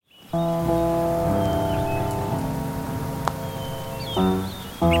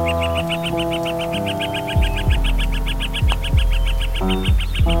Yo,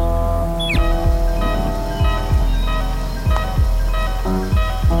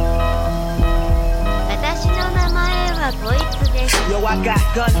 I got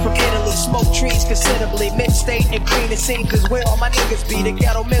guns from Italy, smoke trees considerably. Mid-state and green, it seems is where all my niggas be. The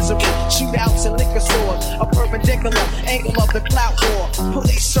ghetto misery, shootouts and liquor stores. A perpendicular angle of the clout war.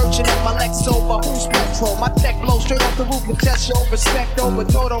 Police searching up my Lex over who's patrol. My tech blows straight off the roof and test your respect over.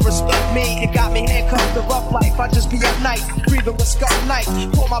 No, don't respect me. It got me handcuffed to rough life. I just be up night, breathing with scuff night.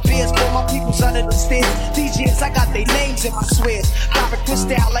 Pour my beers, pour my peoples under the stairs. DJs, I got their names in my swears. Robert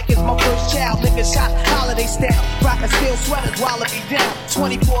Twist out like it's my first child. Nigga shot holiday style. Rockin' steel sweaters while I be down.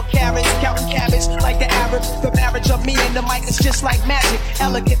 24 carats, counting cabbage like the Arabs. The marriage of me and the mic is just like magic.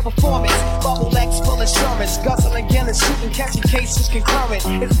 Elegant performance, bubble X full insurance. Guzzling Guinness, shooting, catching cases concurrent.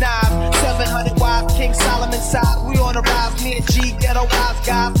 It's 9, 700 wives, King Solomon side. We on the rise, me and G, ghetto wise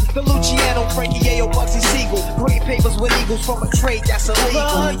guys. The Luciano, Frankie Ayo, Bugsy Siegel. Great papers with eagles from a trade that's illegal.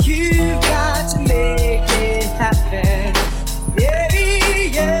 But you got to make it happen. Yeah,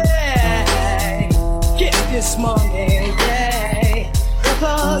 yeah. Get this money, yeah.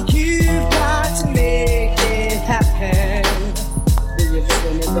 But you've got to make it happen. When you're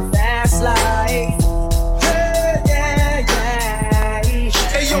living in the fast life. Yeah, yeah.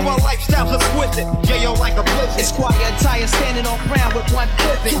 Hey yo, our lifestyle's exquisite. Yeah, yo, like a blizzard. It's quiet attire standing on ground with one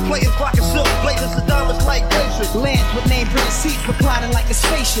pivot. Two players rockin' silk, blazers and diamonds like glaciers. Lands with name brand seats reclining like a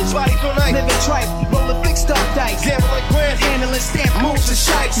spaceship. Bodies on ice, living tripe, rolling fixed up dice. gambling grand, Handling stamp moves and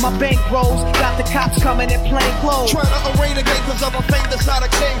shites. My bank rolls, got the cops coming in plain clothes. trying to arraign the game cause of a fame that's how the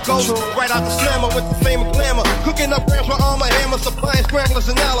game goes. Right out the slammer with the fame and glamour. Cooking up grams with armor hammer, supplying scramblers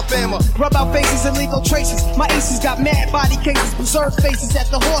in Alabama. Rub out faces and legal traces. My aces got mad body cases, preserved faces at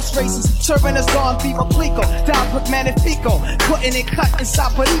the horse races. Serving us Don Viva Plico, Don Quick Magnifico. Putting it cut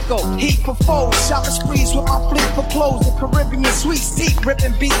inside Perico. Heat for foes, shopping sprees with my fleet for clothes. The Caribbean sweets, deep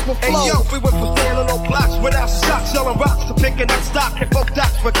ripping beats with Hey flows. yo, we went from standing on blocks without stock, selling rocks to picking up stock. Hit both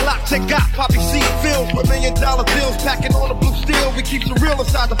docs for Glocks. They got poppy seed fills with $1 million bills, packing on the blue steel. We keep the real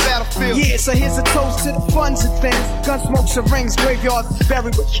inside the battlefield. Yeah, so here's a toast to the funds and things. Gun smokes and rings, graveyards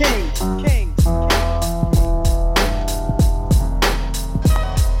buried with kings.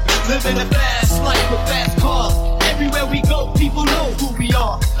 Living a fast life with fast cars. Everywhere we go, people know who we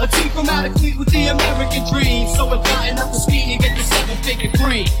are. A team from out of Cleveland with the American dream. So we're counting up the speed and get the 7-figure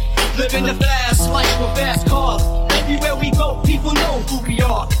free. Living a fast life with fast cars. Everywhere we go, people know who we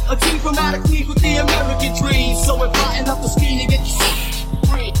are. A team from out of Cleveland with the American dream. So we're counting up the speed and